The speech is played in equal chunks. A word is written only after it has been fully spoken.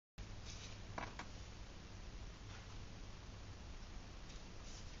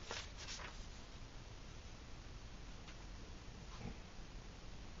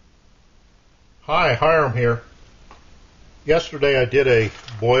Hi, Hiram here. Yesterday I did a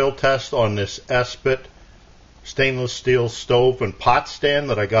boil test on this ESBIT stainless steel stove and pot stand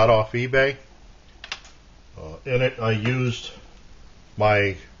that I got off eBay. In it I used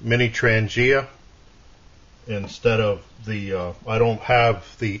my mini Trangia instead of the, I don't have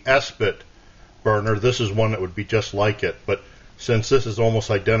the ESBIT burner. This is one that would be just like it, but since this is almost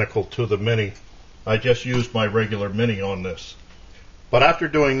identical to the mini, I just used my regular mini on this. But after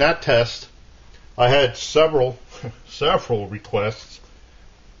doing that test, I had several requests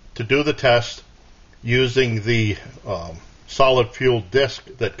to do the test using the solid fuel disc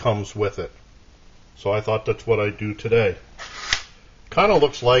that comes with it. So I thought that's what I'd do today. Kind of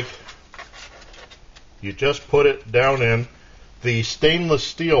looks like you just put it down in. The stainless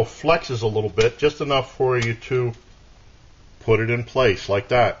steel flexes a little bit, just enough for you to put it in place like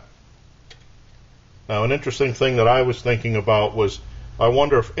that. Now, an interesting thing that I was thinking about was, I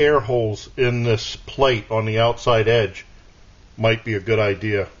wonder if air holes in this plate on the outside edge might be a good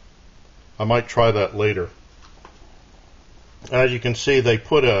idea. I might try that later. As you can see, they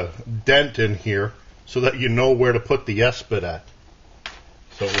put a dent in here so that you know where to put the ESBIT at.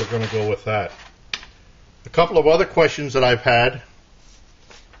 So we're going to go with that. A couple of other questions that I've had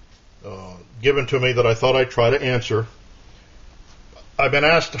given to me that I thought I'd try to answer. I've been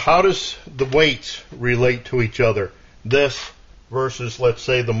asked, how does the weights relate to each other? This versus, let's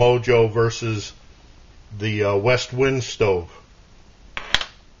say, the Mojo versus the Westwind stove.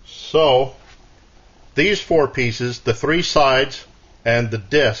 So, these four pieces, the three sides and the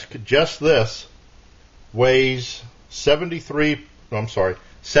disc, just this, weighs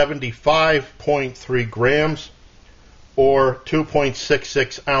 75.3 grams or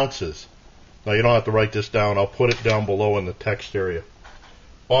 2.66 ounces. Now, you don't have to write this down. I'll put it down below in the text area.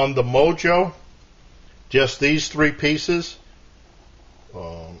 On the Mojo, just these three pieces,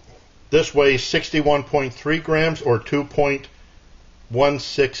 this weighs 61.3 grams or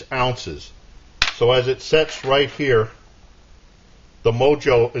 2.16 ounces. So as it sets right here, the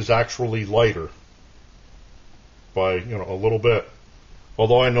Mojo is actually lighter by, a little bit.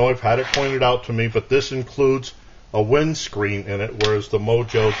 Although I know I've had it pointed out to me, but this includes a windscreen in it, whereas the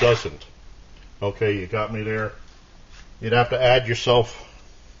Mojo doesn't. Okay, you got me there. You'd have to add yourself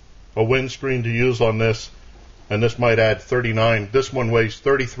a windscreen to use on this, and this might add 39. This one weighs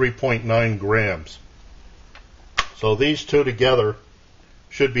 33.9 grams. So these two together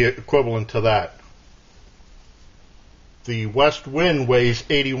should be equivalent to that. The Westwind weighs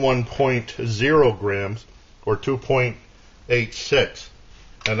 81.0 grams or 2.86,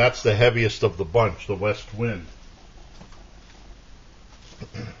 and that's the heaviest of the bunch, the Westwind.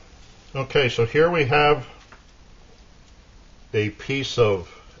 Okay, so here we have a piece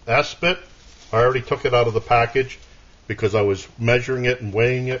of ESBIT. I already took it out of the package because I was measuring it and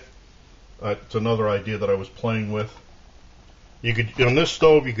weighing it. It's another idea that I was playing with. You could, on this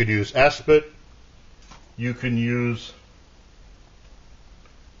stove, you could use ESBIT. You can use,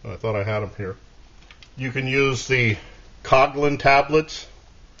 I thought I had them here. You can use the Coghlan tablets.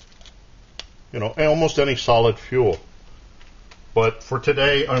 Almost any solid fuel. But for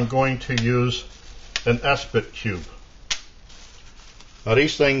today, I'm going to use an ESBIT cube. Now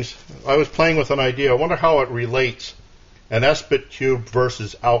these things, I was playing with an idea. I wonder how it relates, an ESBIT cube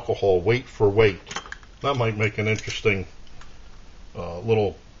versus alcohol, weight for weight. That might make an interesting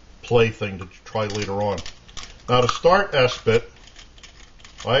little play thing to try later on. Now to start ESBIT,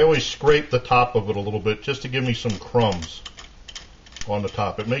 I always scrape the top of it a little bit just to give me some crumbs on the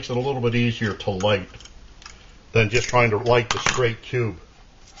top. It makes it a little bit easier to light than just trying to light the straight cube.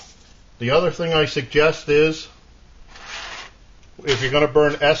 The other thing I suggest is, if you're going to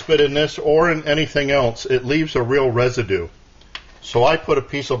burn ESBIT in this or in anything else, it leaves a real residue. So I put a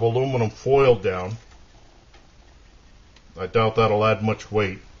piece of aluminum foil down. I doubt that'll add much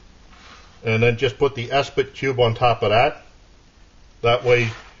weight. And then just put the ESBIT cube on top of that. That way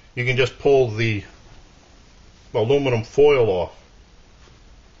you can just pull the aluminum foil off.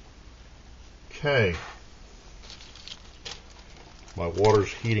 Okay. My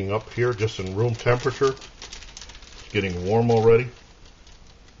water's heating up here just in room temperature. Getting warm already.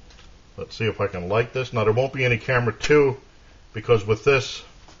 Let's see if I can light this. Now there won't be any camera 2 because with this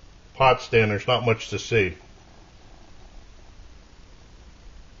pot stand there's not much to see.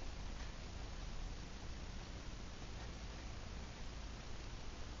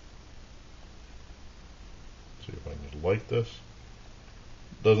 Let's see if I can light this.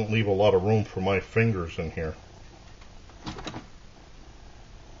 Doesn't leave a lot of room for my fingers in here.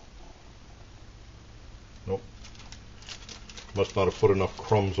 Nope. Must not have put enough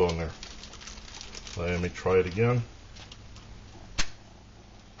crumbs on there. Let me try it again.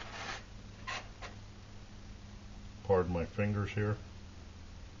 Pardon my fingers here.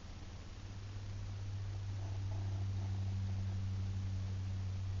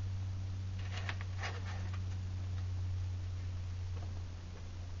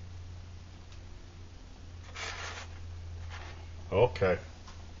 Okay,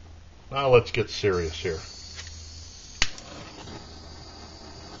 now let's get serious here.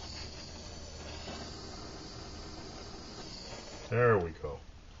 There we go.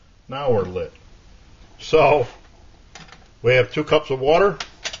 Now we're lit. So, we have 2 cups of water,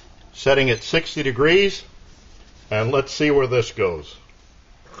 setting at 60 degrees, and let's see where this goes.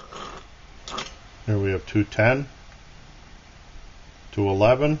 Here we have 210,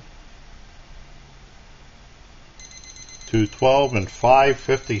 211, 212, and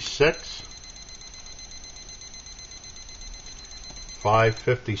 556.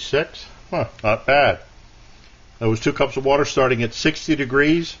 556. Huh, not bad. That was 2 cups of water starting at 60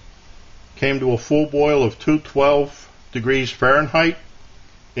 degrees. Came to a full boil of 212 degrees Fahrenheit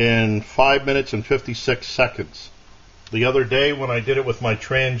in 5 minutes and 56 seconds. The other day when I did it with my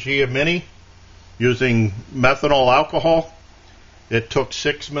Trangia Mini using methanol alcohol, it took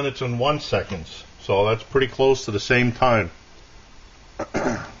 6 minutes and 1 second. So that's pretty close to the same time.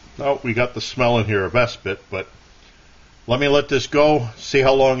 Oh, we got the smell in here of ESBIT, but let me let this go, see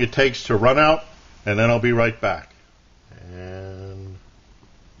how long it takes to run out, and then I'll be right back. And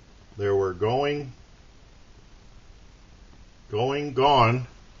there we're going, gone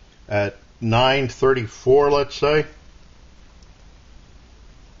at 9:34, let's say.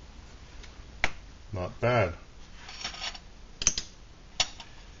 Not bad.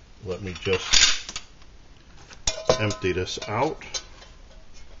 Let me just empty this out.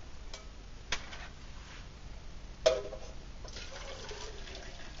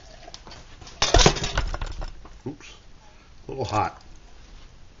 Oops, a little hot.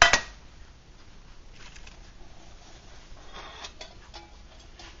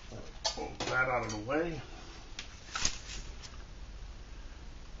 Move that out of the way.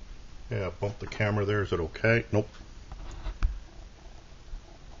 Yeah, bump the camera there. Is it okay? Nope.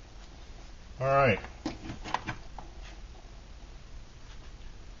 All right.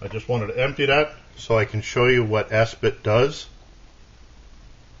 I just wanted to empty that so I can show you what ESBIT does.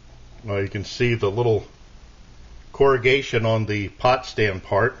 You can see the little corrugation on the pot stand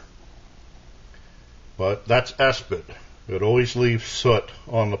part, but that's ESBIT. It always leaves soot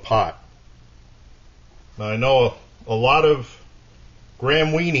on the pot. Now I know a lot of Graham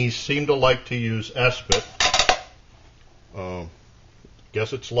weenies seem to like to use ESBIT.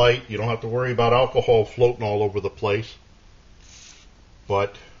 Guess it's light. You don't have to worry about alcohol floating all over the place.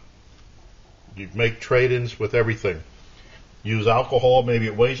 But you make trade-ins with everything. Use alcohol, maybe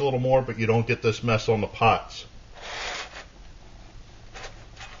it weighs a little more, but you don't get this mess on the pots.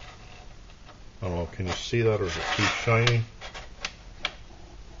 I don't know, can you see that, or is it too shiny?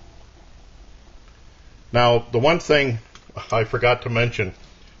 Now, the one thing I forgot to mention,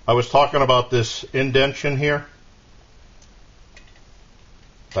 I was talking about this indentation here.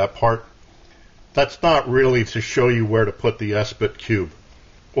 That part. That's not really to show you where to put the ESBIT cube.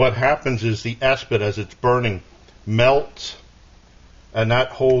 What happens is the ESBIT, as it's burning, melts, and that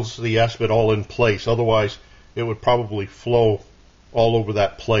holds the ESBIT all in place. Otherwise, it would probably flow all over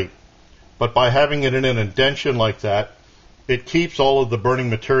that plate. But by having it in an indentation like that, it keeps all of the burning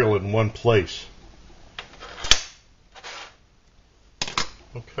material in one place.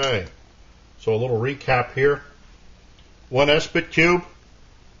 Okay, so a little recap here. 1 ESBIT cube,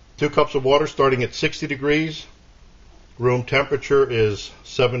 2 cups of water starting at 60 degrees. Room temperature is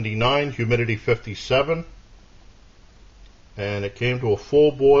 79, humidity 57. And it came to a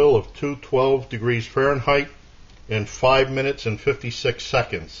full boil of 212 degrees Fahrenheit in 5 minutes and 56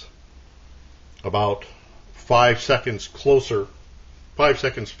 seconds. About 5 seconds closer, 5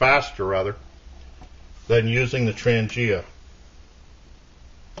 seconds faster rather, than using the Trangia.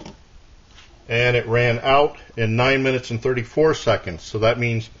 And it ran out in 9 minutes and 34 seconds. So that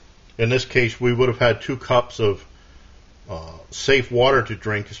means in this case we would have had 2 cups of safe water to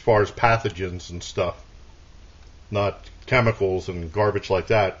drink as far as pathogens and stuff. Not chemicals and garbage like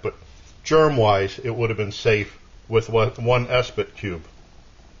that, but germ-wise it would have been safe with 1 ESBIT cube.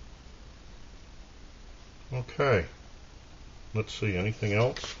 Okay, let's see, anything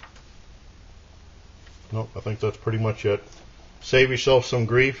else? Nope, I think that's pretty much it. Save yourself some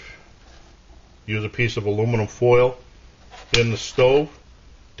grief. Use a piece of aluminum foil in the stove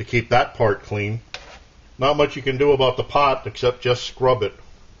to keep that part clean. Not much you can do about the pot except just scrub it.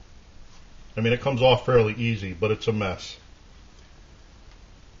 I mean, it comes off fairly easy, but it's a mess.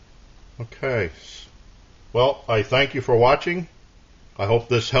 Okay, well, I thank you for watching. I hope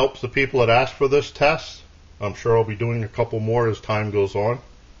this helps the people that asked for this test. I'm sure I'll be doing a couple more as time goes on.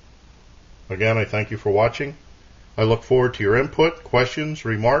 Again, I thank you for watching. I look forward to your input, questions,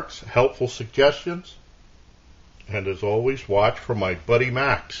 remarks, helpful suggestions. And as always, watch for my buddy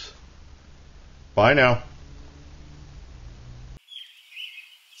Max. Bye now.